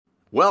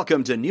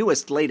Welcome to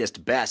Newest,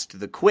 Latest,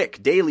 Best, the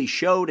quick daily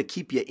show to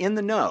keep you in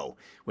the know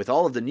with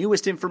all of the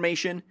newest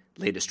information,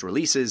 latest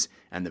releases,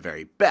 and the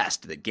very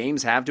best that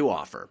games have to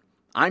offer.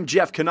 I'm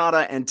Jeff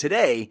Cannata, and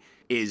today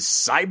is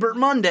Cyber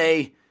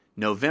Monday,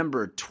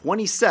 November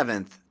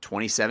 27th,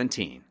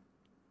 2017.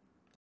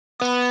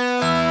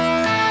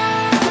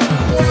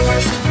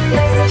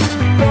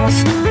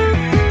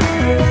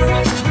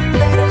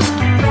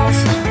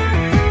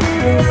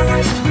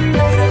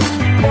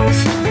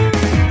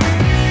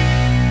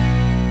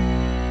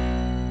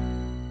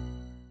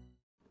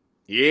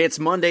 It's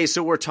Monday,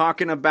 so we're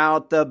talking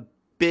about the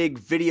big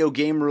video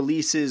game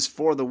releases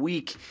for the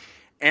week.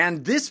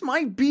 And this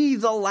might be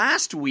the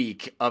last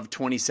week of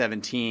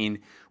 2017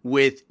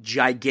 with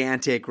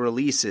gigantic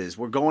releases.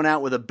 We're going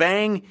out with a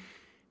bang,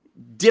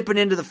 dipping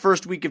into the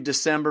first week of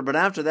December. But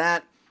after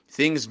that,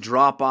 things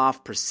drop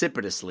off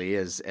precipitously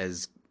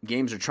as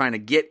games are trying to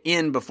get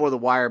in before the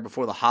wire,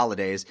 before the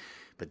holidays.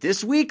 But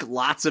this week,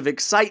 lots of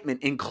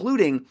excitement,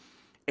 including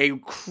a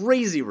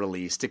crazy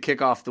release to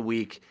kick off the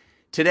week.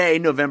 Today,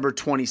 November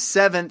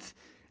 27th,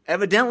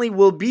 evidently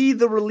will be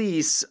the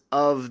release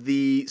of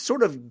the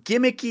sort of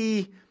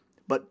gimmicky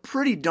but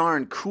pretty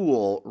darn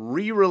cool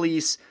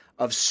re-release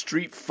of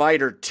Street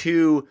Fighter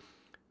II,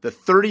 the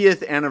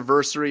 30th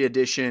anniversary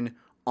edition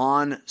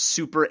on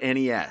Super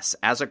NES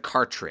as a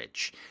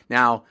cartridge.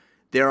 Now,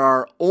 there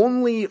are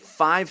only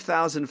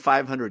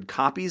 5,500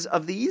 copies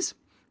of these,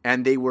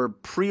 and they were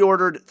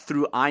pre-ordered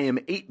through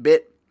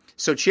IM8-bit,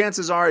 so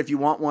chances are if you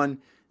want one,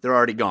 they're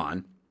already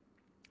gone.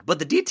 But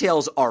the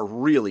details are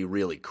really,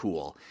 really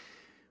cool.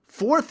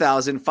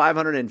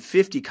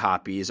 4,550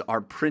 copies are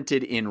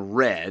printed in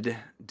red,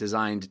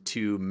 designed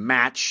to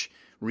match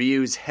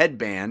Ryu's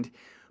headband,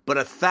 but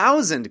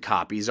 1,000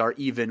 copies are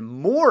even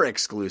more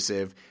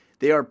exclusive.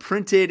 They are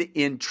printed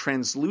in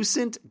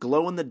translucent,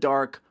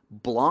 glow-in-the-dark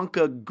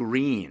Blanca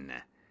green.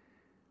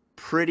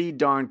 Pretty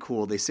darn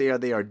cool. They say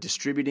they are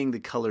distributing the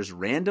colors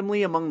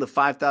randomly among the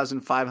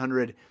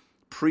 5,500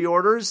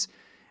 pre-orders.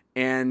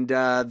 And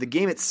the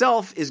game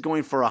itself is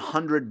going for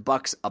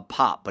 $100 a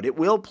pop, but it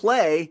will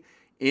play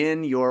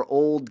in your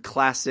old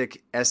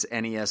classic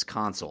SNES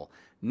console,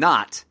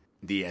 not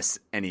the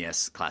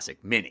SNES Classic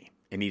Mini.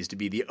 It needs to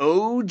be the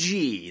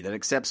OG that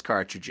accepts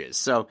cartridges.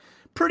 So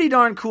pretty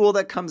darn cool.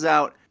 That comes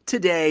out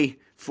today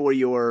for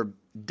your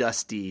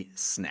dusty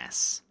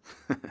SNES.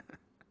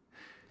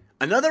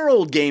 Another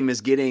old game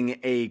is getting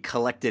a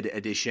collected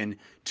edition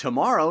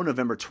tomorrow,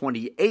 November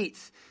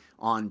 28th.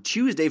 On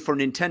Tuesday for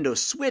Nintendo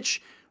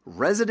Switch,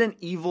 Resident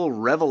Evil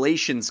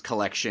Revelations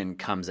Collection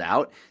comes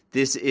out.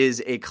 This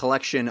is a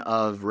collection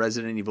of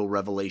Resident Evil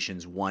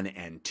Revelations 1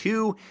 and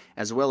 2,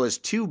 as well as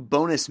 2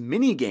 bonus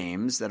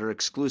mini-games that are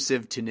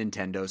exclusive to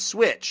Nintendo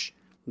Switch.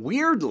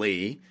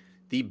 Weirdly,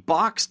 the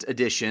boxed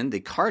edition, the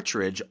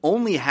cartridge,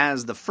 only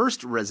has the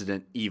first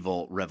Resident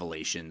Evil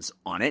Revelations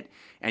on it,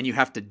 and you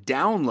have to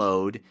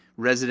download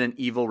Resident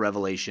Evil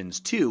Revelations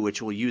 2, which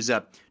will use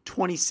up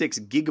 26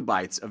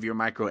 gigabytes of your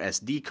micro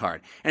SD card.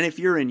 And if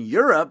you're in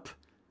Europe,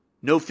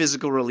 no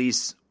physical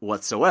release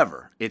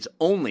whatsoever. It's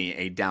only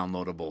a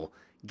downloadable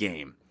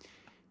game.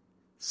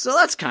 So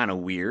that's kind of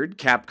weird.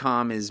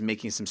 Capcom is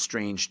making some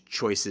strange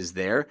choices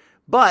there.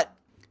 But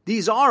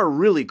these are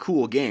really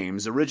cool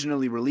games.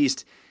 Originally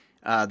released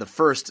in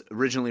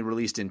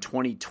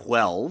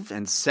 2012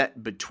 and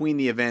set between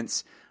the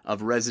events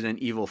of Resident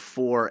Evil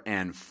 4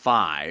 and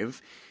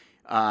 5.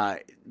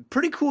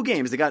 Pretty cool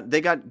games.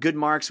 They got good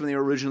marks when they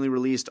were originally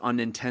released on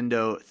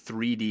Nintendo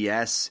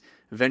 3DS.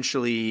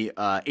 Eventually,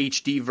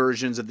 HD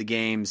versions of the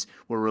games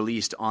were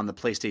released on the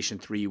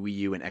PlayStation 3, Wii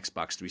U, and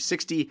Xbox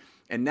 360,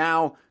 and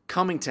now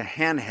coming to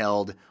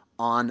handheld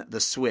on the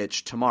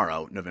Switch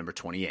tomorrow, November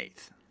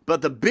 28th.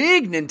 But the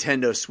big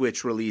Nintendo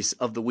Switch release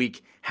of the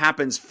week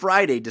happens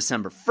Friday,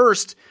 December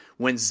 1st,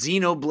 when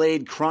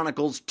Xenoblade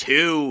Chronicles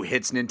 2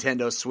 hits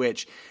Nintendo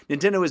Switch.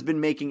 Nintendo has been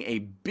making a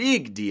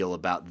big deal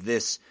about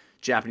this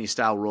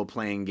Japanese-style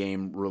role-playing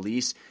game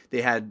release.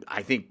 They had,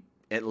 I think,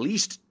 at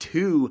least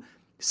 2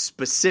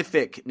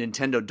 specific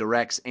Nintendo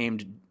Directs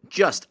aimed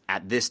just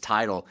at this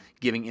title,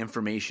 giving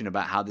information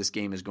about how this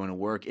game is going to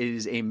work. It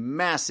is a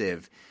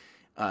massive,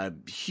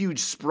 huge,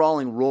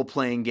 sprawling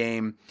role-playing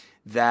game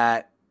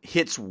that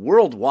hits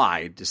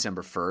worldwide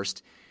December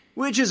 1st,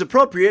 which is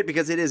appropriate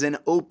because it is an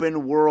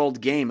open-world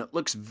game. It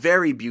looks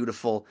very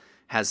beautiful,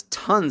 has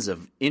tons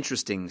of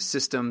interesting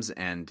systems,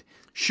 and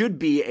should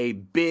be a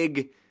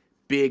big,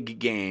 big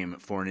game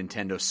for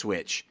Nintendo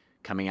Switch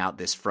coming out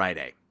this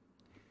Friday.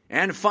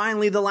 And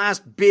finally, the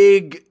last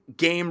big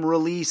game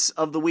release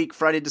of the week,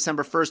 Friday,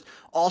 December 1st,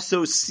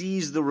 also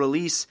sees the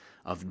release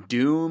of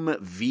Doom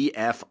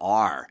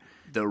VFR.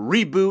 The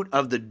reboot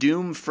of the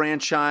Doom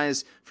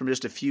franchise from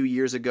just a few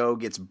years ago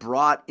gets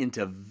brought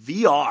into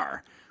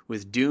VR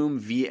with Doom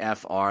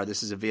VFR.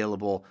 This is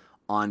available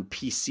on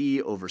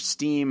PC over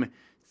Steam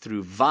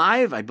through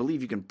Vive. I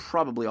believe you can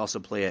probably also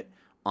play it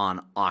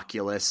on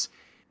Oculus.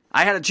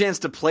 I had a chance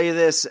to play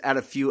this at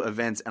a few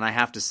events, and I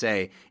have to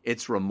say,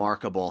 it's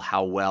remarkable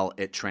how well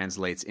it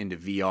translates into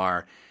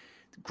VR.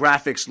 The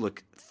graphics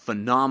look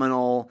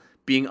phenomenal.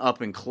 being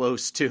up and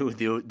close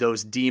to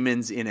those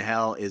demons in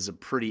hell is a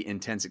pretty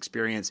intense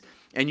experience.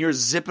 And you're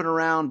zipping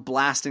around,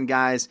 blasting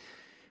guys.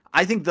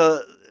 I think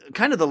the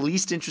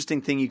least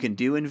interesting thing you can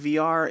do in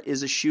VR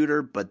is a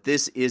shooter, but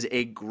this is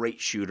a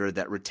great shooter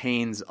that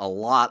retains a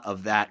lot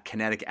of that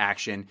kinetic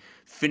action.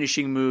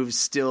 Finishing moves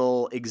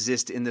still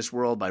exist in this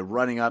world by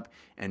running up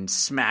and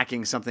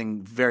smacking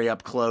something very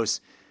up close.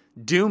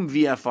 Doom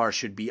VFR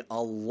should be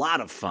a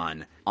lot of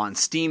fun on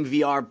Steam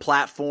VR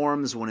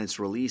platforms when it's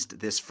released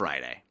this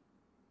Friday.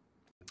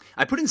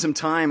 I put in some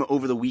time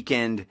over the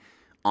weekend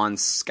on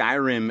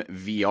Skyrim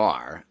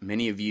VR.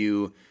 Many of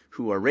you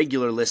who are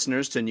regular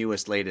listeners to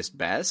Newest, Latest,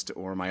 Best,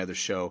 or my other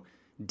show,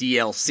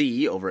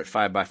 DLC, over at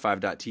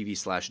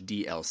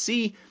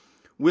 5by5.tv/DLC,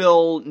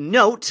 will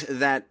note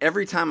that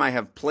every time I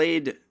have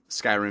played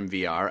Skyrim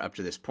VR up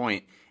to this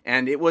point,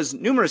 and it was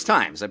numerous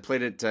times, I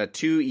played it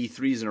 2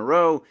 E3s in a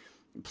row,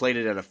 played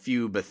it at a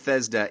few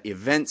Bethesda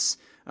events,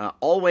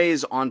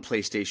 always on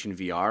PlayStation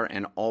VR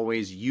and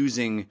always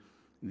using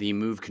the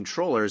Move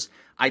controllers,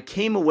 I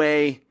came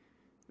away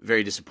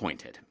very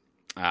disappointed.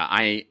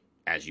 I,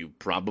 as you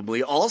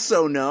probably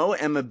also know,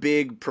 am a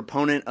big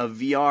proponent of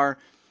VR,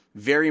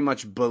 very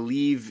much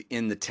believe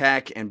in the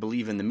tech and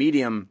believe in the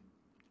medium,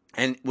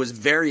 and was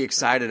very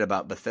excited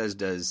about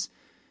Bethesda's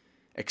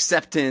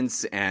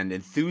acceptance and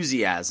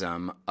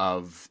enthusiasm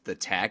of the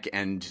tech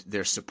and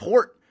their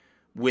support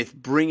with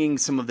bringing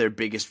some of their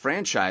biggest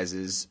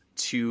franchises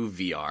to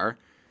VR.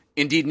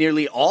 Indeed,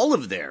 nearly all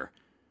of their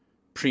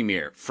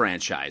premier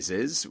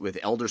franchises, with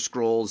Elder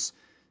Scrolls,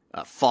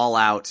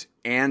 Fallout,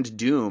 and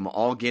Doom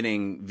all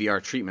getting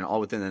VR treatment all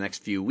within the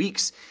next few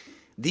weeks.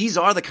 These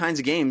are the kinds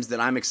of games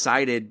that I'm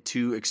excited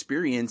to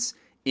experience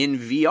in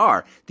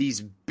VR.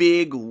 These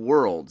big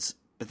worlds.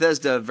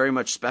 Bethesda very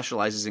much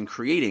specializes in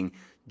creating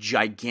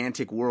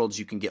gigantic worlds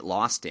you can get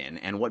lost in.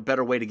 And what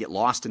better way to get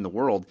lost in the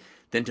world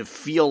than to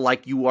feel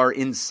like you are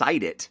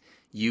inside it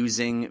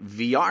using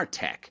VR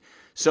tech?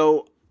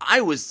 So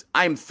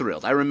I'm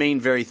thrilled. I remain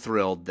very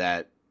thrilled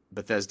that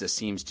Bethesda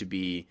seems to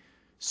be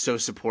so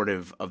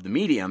supportive of the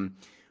medium.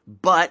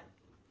 But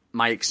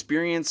my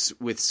experience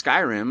with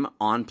Skyrim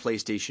on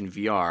PlayStation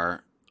VR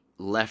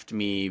left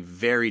me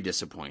very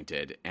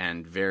disappointed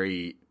and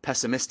very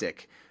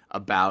pessimistic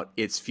about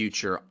its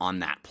future on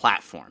that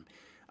platform.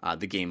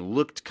 The game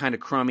looked kind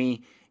of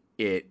crummy.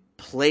 It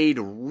played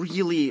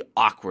really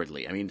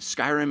awkwardly. I mean,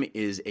 Skyrim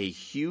is a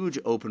huge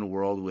open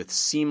world with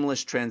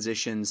seamless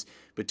transitions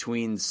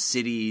between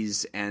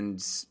cities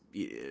and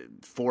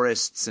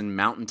forests and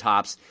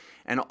mountaintops,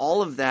 and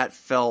all of that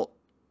felt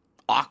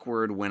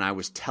awkward when I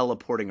was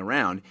teleporting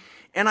around.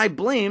 And I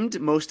blamed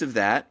most of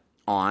that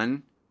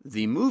on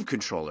the Move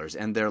controllers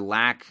and their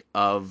lack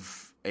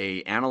of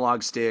a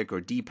analog stick or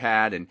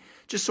D-pad, and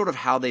just sort of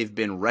how they've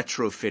been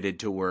retrofitted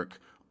to work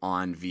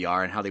on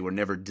VR and how they were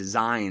never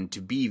designed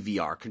to be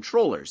VR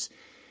controllers.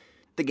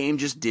 The game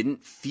just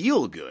didn't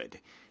feel good.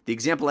 The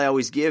example I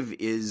always give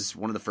is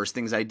one of the first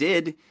things I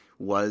did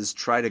was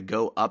try to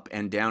go up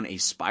and down a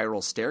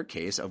spiral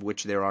staircase, of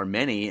which there are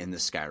many in the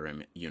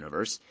Skyrim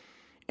universe,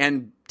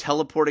 and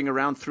teleporting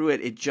around through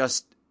it, it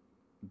just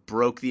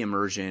broke the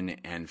immersion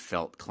and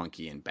felt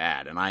clunky and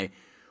bad. And I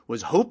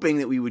was hoping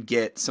that we would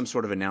get some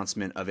sort of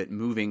announcement of it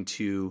moving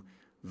to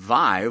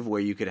Vive,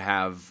 where you could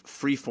have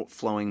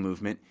free-flowing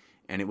movement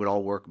and it would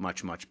all work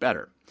much, much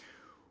better.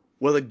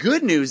 Well, the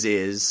good news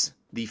is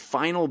the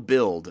final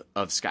build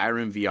of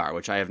Skyrim VR,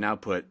 which I have now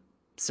put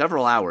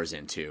several hours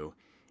into,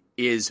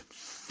 is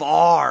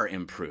far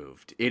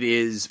improved. It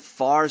is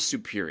far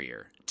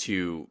superior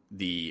to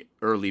the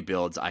early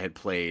builds I had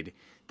played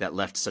that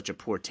left such a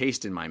poor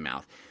taste in my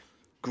mouth.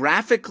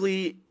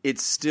 Graphically,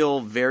 it's still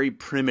very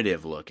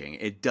primitive looking.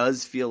 It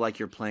does feel like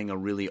you're playing a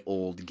really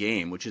old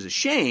game, which is a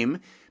shame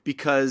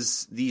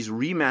because these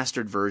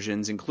remastered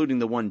versions, including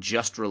the one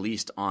just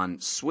released on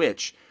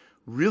Switch,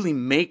 really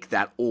make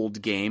that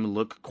old game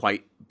look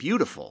quite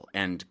beautiful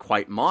and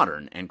quite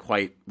modern and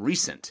quite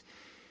recent.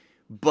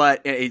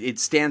 But it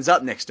stands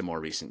up next to more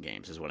recent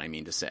games, is what I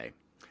mean to say.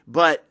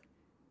 But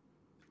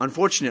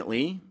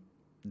unfortunately,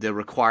 the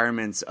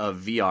requirements of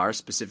VR,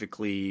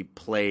 specifically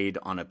played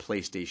on a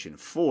PlayStation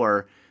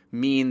 4,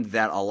 mean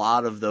that a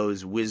lot of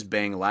those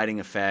whiz-bang lighting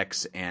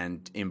effects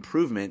and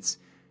improvements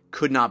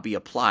could not be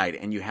applied,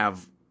 and you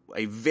have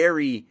a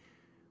very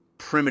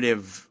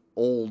primitive,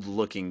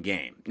 old-looking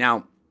game.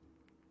 Now,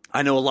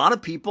 I know a lot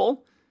of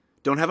people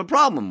don't have a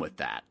problem with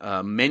that.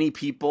 Many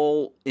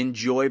people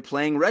enjoy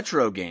playing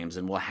retro games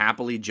and will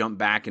happily jump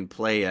back and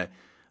play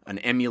an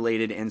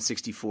emulated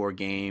N64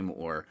 game,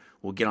 or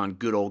will get on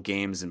good old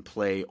games and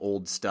play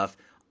old stuff.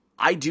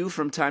 I do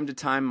from time to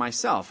time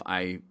myself.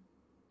 I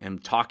am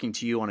talking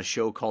to you on a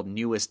show called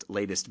Newest,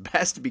 Latest,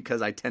 Best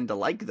because I tend to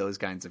like those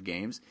kinds of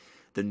games.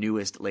 The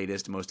newest,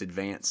 latest, most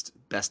advanced,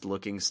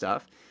 best-looking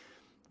stuff.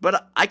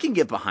 But I can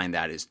get behind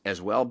that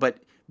as well. But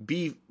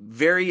be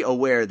very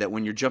aware that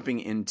when you're jumping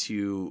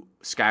into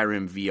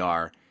Skyrim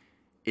VR,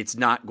 it's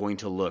not going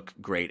to look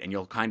great, and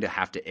you'll kind of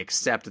have to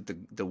accept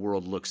that the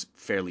world looks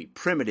fairly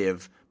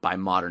primitive by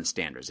modern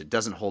standards. It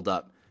doesn't hold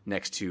up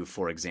next to,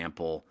 for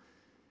example,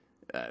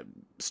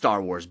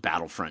 Star Wars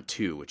Battlefront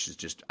 2, which is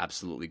just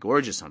absolutely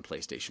gorgeous on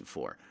PlayStation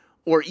 4.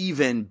 Or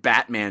even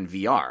Batman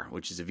VR,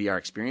 which is a VR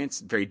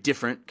experience. Very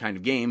different kind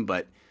of game,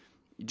 but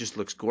it just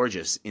looks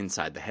gorgeous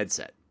inside the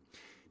headset.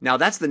 Now,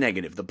 that's the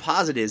negative. The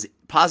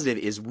positive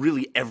is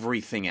really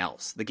everything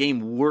else. The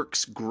game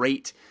works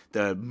great.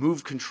 The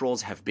move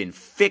controls have been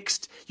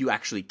fixed. You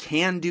actually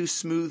can do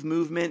smooth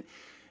movement,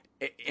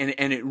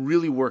 and it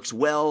really works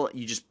well.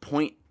 You just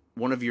point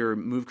one of your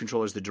move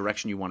controllers the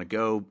direction you want to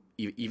go,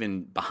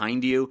 even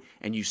behind you,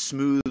 and you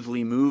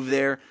smoothly move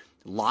there.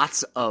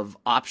 Lots of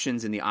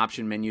options in the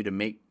option menu to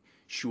make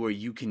sure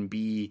you can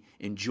be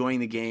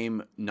enjoying the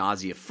game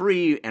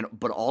nausea-free,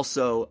 but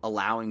also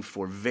allowing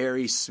for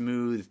very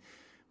smooth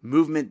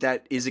movement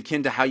that is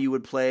akin to how you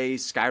would play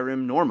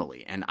Skyrim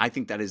normally. And I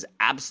think that is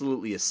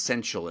absolutely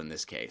essential in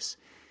this case.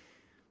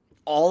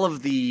 All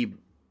of the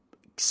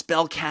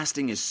spell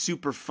casting is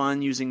super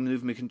fun using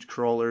movement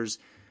controllers.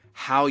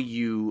 How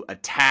you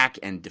attack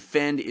and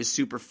defend is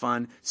super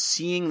fun.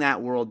 Seeing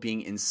that world,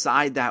 being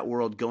inside that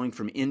world, going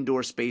from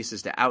indoor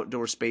spaces to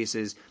outdoor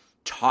spaces,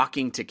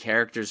 talking to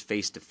characters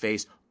face to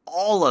face,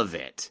 all of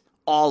it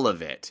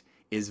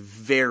is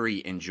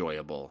very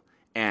enjoyable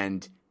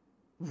and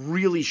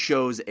really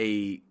shows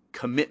a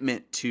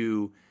commitment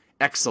to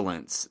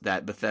excellence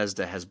that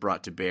Bethesda has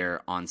brought to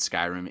bear on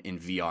Skyrim in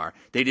VR.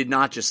 They did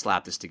not just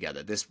slap this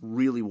together. This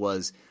really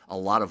was a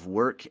lot of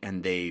work,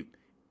 and they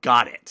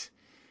got it.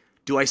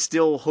 Do I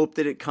still hope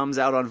that it comes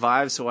out on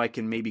Vive so I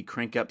can maybe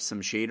crank up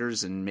some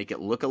shaders and make it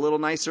look a little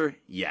nicer?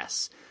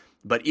 Yes.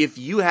 But if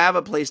you have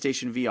a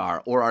PlayStation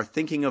VR or are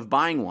thinking of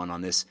buying one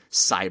on this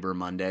Cyber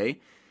Monday,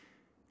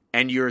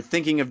 and you're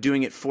thinking of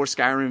doing it for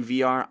Skyrim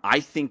VR, I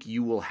think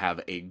you will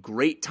have a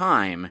great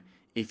time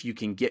if you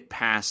can get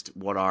past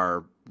what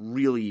are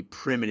really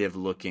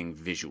primitive-looking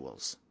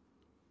visuals.